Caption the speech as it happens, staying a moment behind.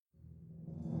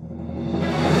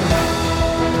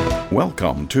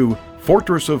Welcome to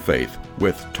Fortress of Faith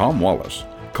with Tom Wallace,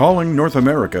 calling North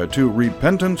America to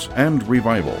repentance and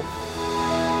revival.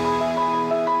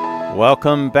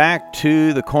 Welcome back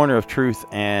to the Corner of Truth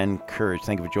and Courage.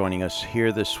 Thank you for joining us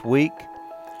here this week.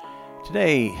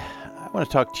 Today, I want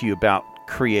to talk to you about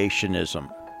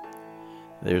creationism.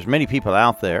 There's many people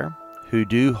out there who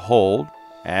do hold,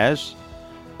 as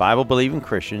Bible-believing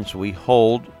Christians, we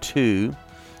hold to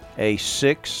a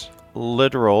 6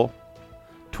 literal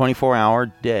 24-hour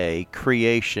day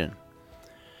creation.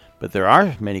 But there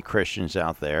are many Christians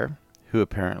out there who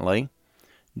apparently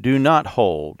do not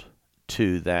hold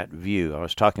to that view. I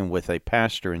was talking with a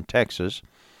pastor in Texas.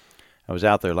 I was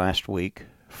out there last week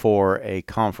for a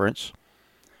conference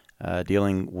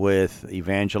dealing with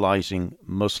evangelizing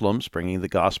Muslims, bringing the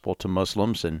gospel to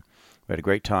Muslims, and we had a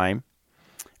great time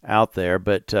out there.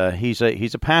 But he's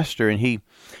a pastor, and he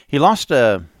lost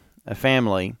a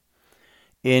family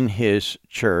in his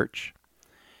church,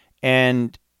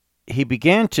 and he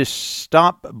began to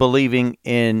stop believing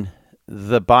in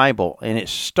the Bible, and it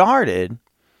started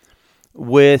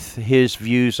with his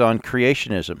views on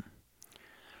creationism.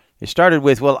 It started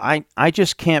with, well, I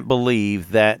just can't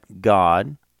believe that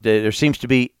God, there seems to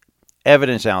be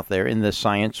evidence out there in the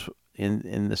science,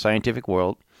 in the scientific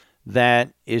world,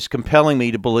 that is compelling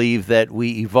me to believe that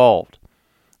we evolved.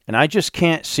 And I just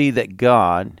can't see that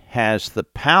God has the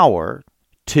power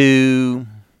to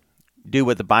do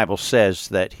what the Bible says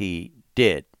that he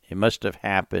did. It must have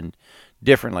happened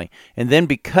differently. And then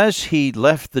because he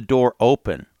left the door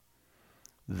open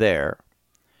there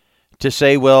to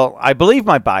say, well, I believe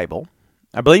my Bible.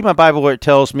 I believe my Bible where it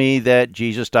tells me that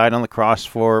Jesus died on the cross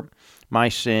for my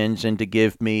sins and to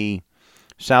give me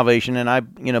salvation. And I,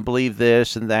 believe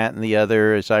this and that and the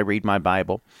other as I read my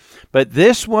Bible. But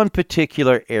this one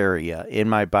particular area in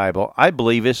my Bible, I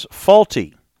believe is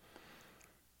faulty.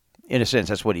 In a sense,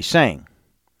 that's what he's saying.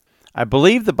 I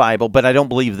believe the Bible, but I don't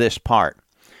believe this part.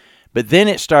 But then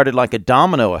it started like a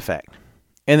domino effect.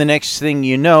 And the next thing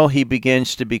you know, he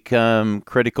begins to become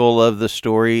critical of the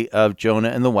story of Jonah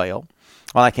and the whale.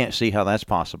 Well, I can't see how that's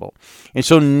possible. And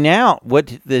so now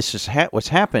what's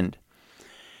happened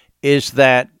is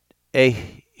that a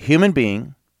human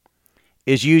being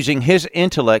is using his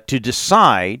intellect to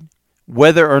decide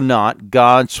whether or not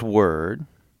God's word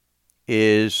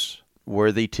is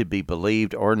worthy to be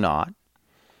believed or not.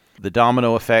 The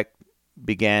domino effect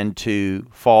began to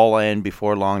fall, and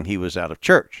before long he was out of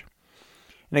church.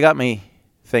 And it got me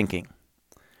thinking,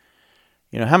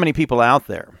 how many people out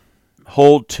there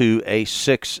hold to a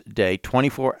 6-day,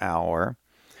 24-hour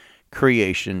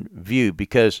creation view?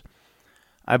 Because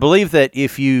I believe that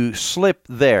if you slip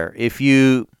there, if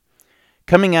you,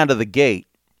 coming out of the gate,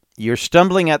 you're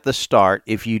stumbling at the start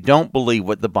if you don't believe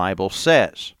what the Bible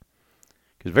says.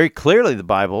 Because very clearly the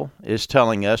Bible is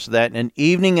telling us that an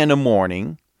evening and a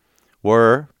morning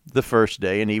were the first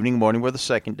day, an evening and morning were the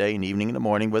second day, an evening and a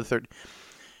morning were the third.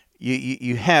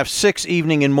 You have 6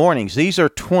 evening and mornings. These are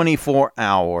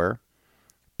 24-hour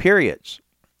periods.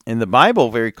 And the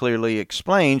Bible very clearly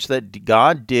explains that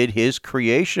God did his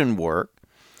creation work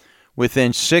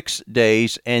within 6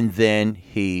 days, and then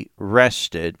he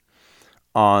rested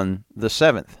on the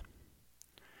 7th.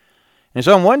 And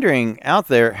so I'm wondering out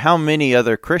there how many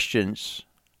other Christians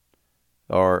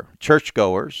or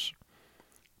churchgoers,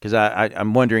 because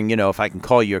I'm wondering, if I can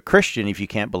call you a Christian if you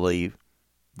can't believe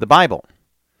the Bible.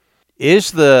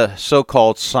 Is the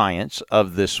so-called science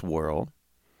of this world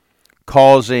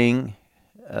causing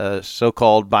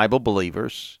so-called Bible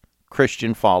believers,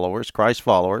 Christian followers, Christ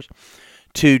followers,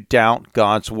 to doubt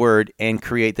God's word and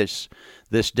create this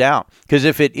doubt? Because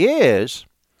if it is,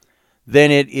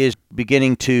 then it is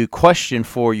beginning to question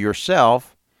for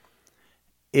yourself,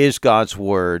 is God's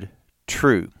word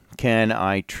true? Can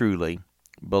I truly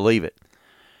believe it?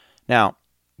 Now,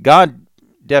 God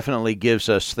definitely gives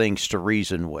us things to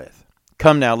reason with.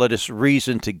 Come now, let us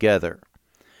reason together.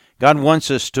 God wants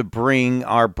us to bring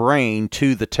our brain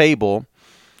to the table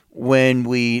when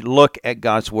we look at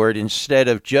God's word instead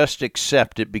of just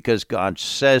accept it because God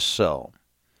says so.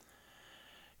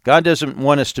 God doesn't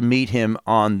want us to meet him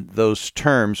on those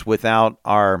terms without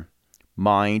our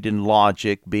mind and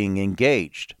logic being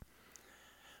engaged.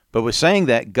 But with saying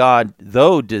that, God,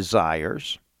 though,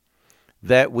 desires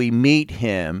that we meet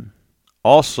him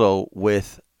also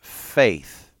with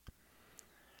faith.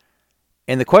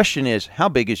 And the question is, how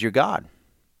big is your God?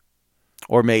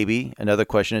 Or maybe another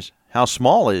question is, how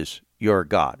small is your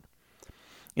God?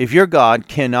 If your God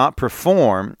cannot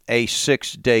perform a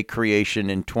 6-day creation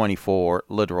in 24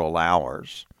 literal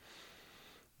hours,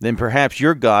 then perhaps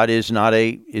your God is not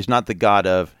the God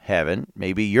of heaven.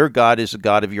 Maybe your God is the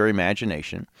God of your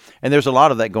imagination. And there's a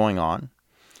lot of that going on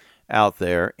out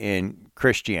there in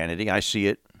Christianity. I see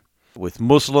it with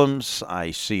Muslims.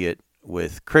 I see it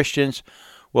with Christians.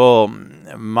 Well,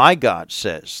 my God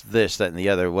says this, that, and the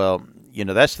other. Well,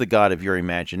 that's the God of your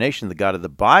imagination. The God of the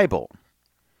Bible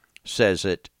says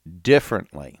it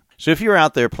differently. So if you're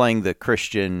out there playing the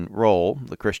Christian role,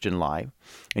 the Christian life,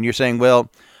 and you're saying, well,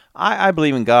 I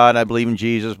believe in God, I believe in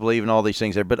Jesus, believe in all these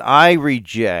things there, but I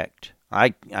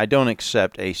don't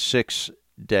accept a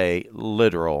 6-day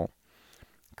literal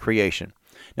creation.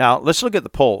 Now, let's look at the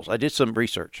polls. I did some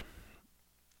research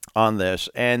on this,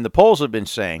 and the polls have been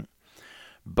saying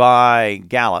by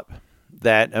Gallup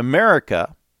that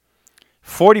 40%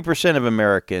 of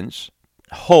Americans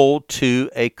hold to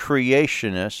a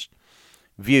creationist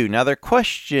view. Now, their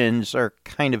questions are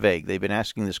kind of vague. They've been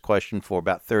asking this question for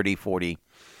about 30, 40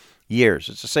 years.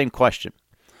 It's the same question.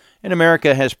 And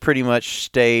America has pretty much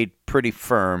stayed pretty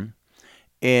firm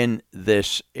in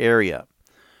this area.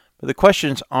 But the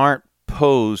questions aren't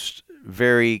posed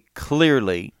very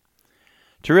clearly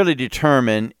to really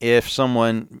determine if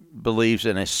someone believes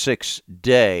in a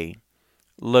 6-day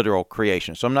literal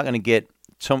creation. So I'm not going to get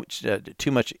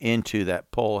too much into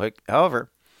that poll.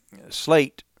 However,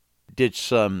 Slate did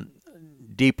some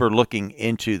deeper looking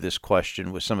into this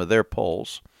question with some of their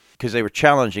polls because they were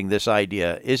challenging this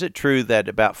idea. Is it true that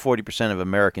about 40% of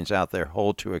Americans out there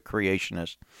hold to a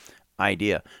creationist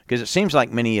idea? Because it seems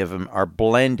like many of them are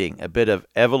blending a bit of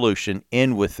evolution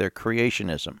in with their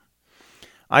creationism.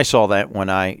 I saw that when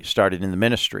I started in the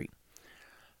ministry.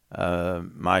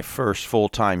 My first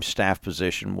full-time staff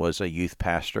position was a youth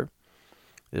pastor.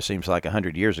 This seems like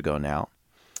 100 years ago now.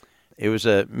 It was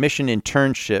a mission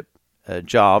internship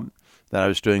job that I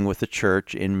was doing with the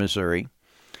church in Missouri.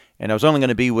 And I was only going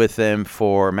to be with them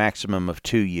for a maximum of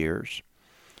 2 years.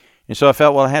 And so I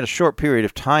felt, well, I had a short period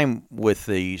of time with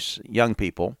these young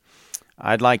people.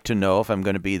 I'd like to know if I'm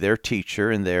going to be their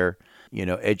teacher and their,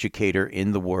 educator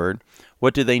in the Word,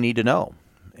 what do they need to know?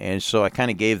 And so I kind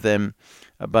of gave them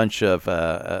a bunch of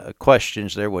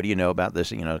questions there. What do you know about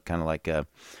this? Kind of like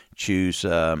choose,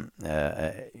 an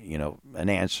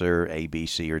answer, A, B,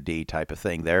 C, or D type of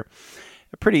thing there.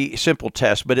 A pretty simple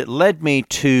test, but it led me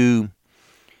to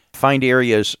find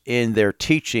areas in their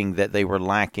teaching that they were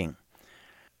lacking.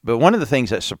 But one of the things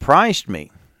that surprised me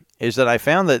is that I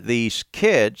found that these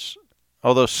kids,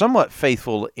 although somewhat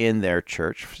faithful in their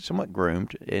church, somewhat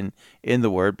groomed in the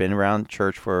Word, been around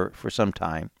church for some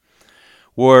time,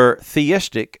 were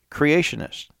theistic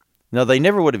creationists. Now, they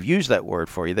never would have used that word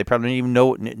for you. They probably didn't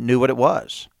even knew what it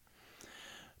was.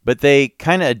 But they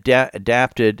kind of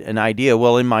adapted an idea.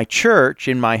 Well, in my church,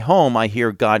 in my home, I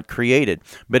hear God created.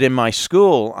 But in my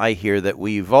school, I hear that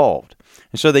we evolved.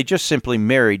 And so they just simply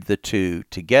married the two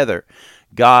together.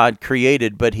 God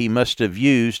created, but he must have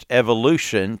used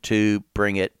evolution to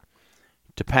bring it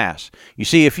to pass. You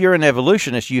see, if you're an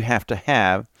evolutionist, you have to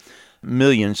have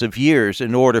millions of years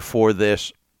in order for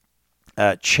this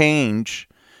change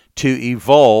to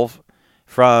evolve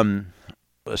from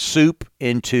a soup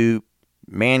into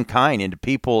mankind, into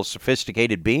people,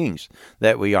 sophisticated beings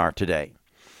that we are today.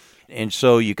 And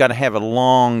so you've got to have a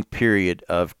long period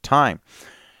of time.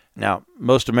 Now,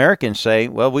 most Americans say,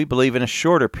 well, we believe in a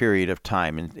shorter period of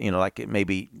time, and like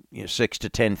maybe 6 to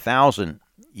 10,000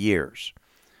 years.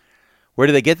 Where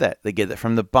do they get that? They get that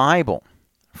from the Bible,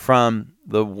 from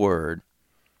the Word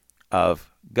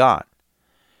of God.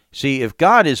 See, if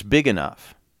God is big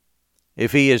enough,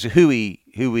 if he is who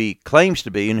he claims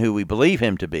to be and who we believe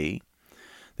him to be,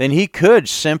 then he could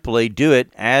simply do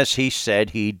it as he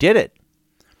said he did it.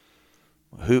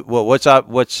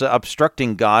 What's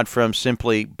obstructing God from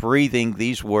simply breathing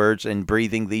these words and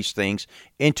breathing these things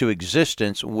into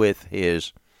existence with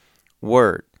his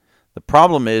Word? The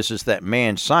problem is that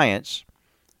man's science,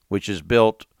 which is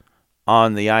built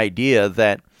on the idea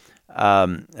that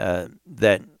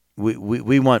that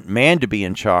we want man to be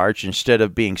in charge instead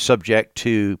of being subject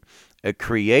to a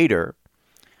creator.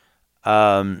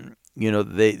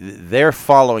 They're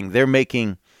following. They're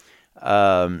making.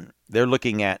 They're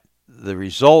looking at the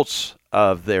results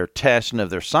of their test and of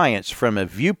their science from a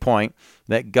viewpoint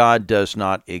that God does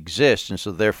not exist, and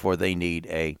so therefore they need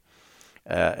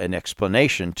an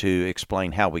explanation to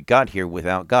explain how we got here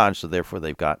without God, so therefore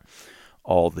they've got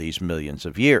all these millions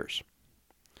of years.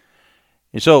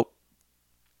 And so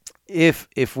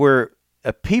if we're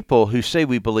a people who say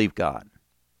we believe God,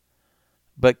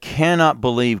 but cannot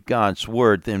believe God's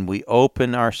Word, then we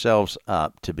open ourselves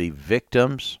up to be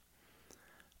victims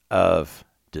of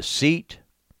deceit,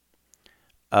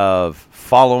 of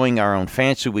following our own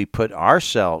fancy. We put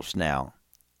ourselves now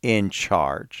in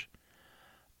charge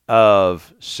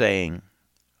of saying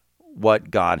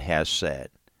what God has said,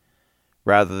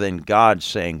 rather than God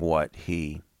saying what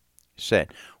he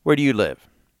said. Where do you live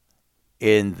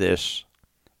in this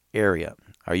area?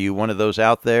 Are you one of those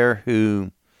out there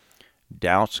who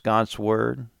doubts God's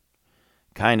word?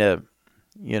 Kind of,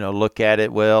 look at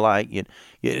it, well,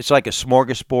 it's like a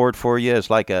smorgasbord for you. It's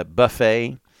like a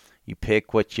buffet. You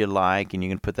pick what you like, and you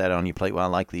can put that on your plate. Well, I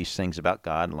like these things about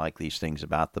God, and like these things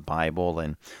about the Bible,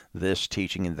 and this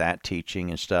teaching and that teaching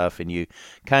and stuff, and you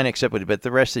kind of accept it. But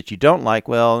the rest that you don't like,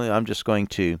 well, I'm just going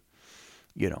to,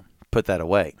 put that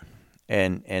away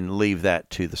and leave that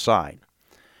to the side.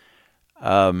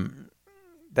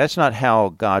 That's not how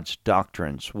God's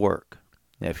doctrines work.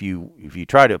 Now, if you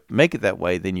try to make it that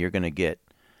way, then you're going to get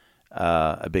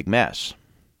a big mess.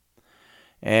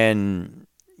 And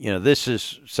this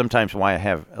is sometimes why I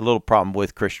have a little problem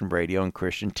with Christian radio and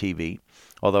Christian TV.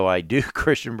 Although I do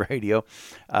Christian radio,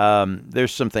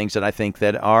 there's some things that I think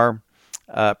that are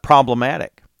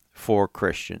problematic for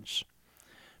Christians.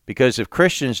 Because if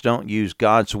Christians don't use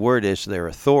God's word as their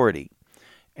authority,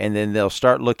 and then they'll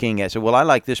start looking at, well, I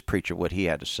like this preacher, what he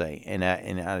had to say, and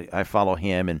I follow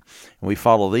him, and we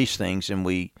follow these things, and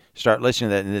we start listening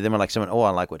to that, and then we're like someone, I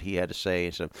like what he had to say.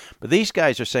 And so, but these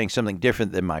guys are saying something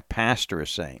different than my pastor is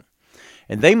saying.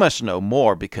 And they must know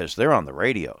more because they're on the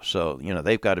radio. So,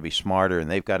 they've got to be smarter,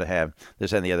 and they've got to have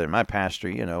this and the other. And my pastor,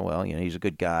 he's a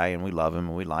good guy, and we love him,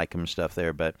 and we like him and stuff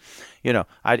there. But,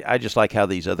 I just like how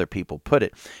these other people put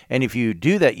it. And if you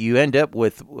do that, you end up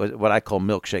with what I call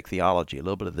milkshake theology. A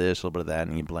little bit of this, a little bit of that,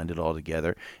 and you blend it all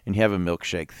together, and you have a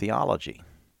milkshake theology.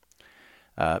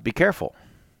 Be careful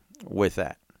with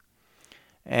that.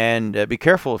 And be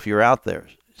careful if you're out there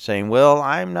saying, well,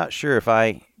 I'm not sure if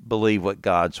I believe what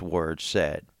God's word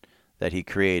said, that he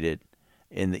created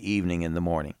in the evening and the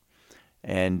morning,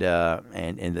 and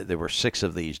that there were 6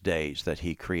 of these days that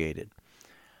he created.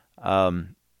 The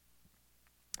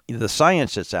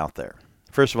science that's out there,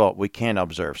 first of all, we can't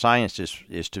observe. Science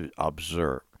is to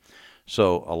observe.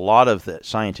 So a lot of that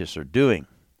scientists are doing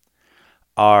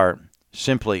are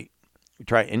simply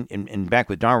try, and back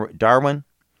with Darwin,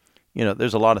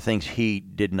 there's a lot of things he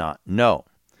did not know.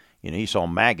 He saw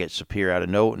maggots appear out of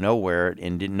nowhere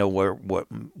and didn't know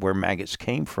where maggots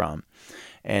came from,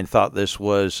 and thought this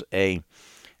was an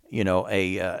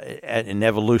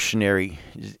evolutionary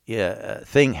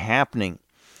thing happening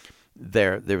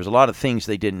there. There was a lot of things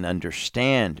they didn't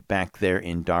understand back there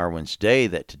in Darwin's day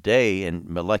that today in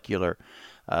molecular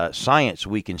science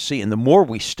we can see. And the more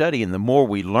we study and the more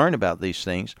we learn about these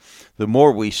things, the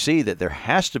more we see that there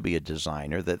has to be a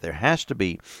designer, that there has to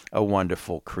be a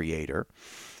wonderful creator,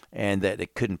 and that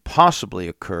it couldn't possibly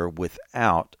occur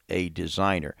without a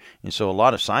designer. And so a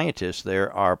lot of scientists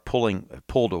there are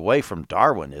pulled away from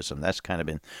Darwinism. That's kind of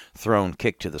been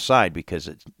kicked to the side because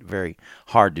it's very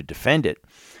hard to defend it.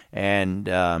 And,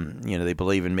 they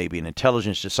believe in maybe an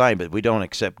intelligence design, but we don't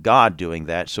accept God doing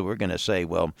that. So we're going to say,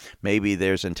 well, maybe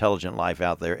there's intelligent life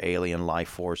out there, alien life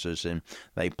forces, and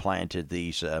they planted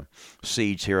these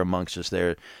seeds here amongst us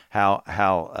there.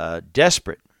 How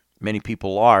desperate many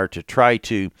people are to try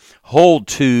to hold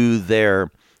to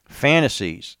their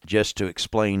fantasies just to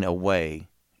explain away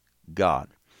God.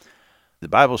 The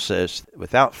Bible says,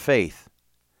 without faith,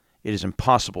 it is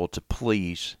impossible to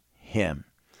please him.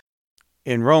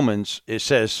 In Romans, it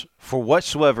says, for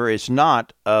whatsoever is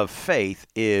not of faith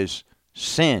is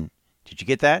sin. Did you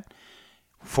get that?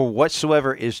 For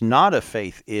whatsoever is not of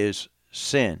faith is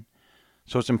sin.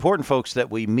 So it's important, folks, that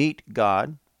we meet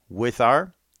God with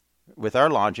our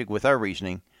logic, with our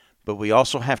reasoning, but we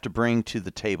also have to bring to the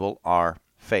table our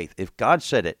faith. If God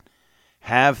said it,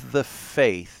 have the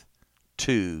faith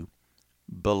to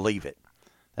believe it.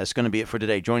 That's going to be it for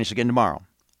today. Join us again tomorrow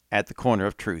at the Corner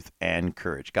of Truth and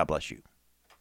Courage. God bless you.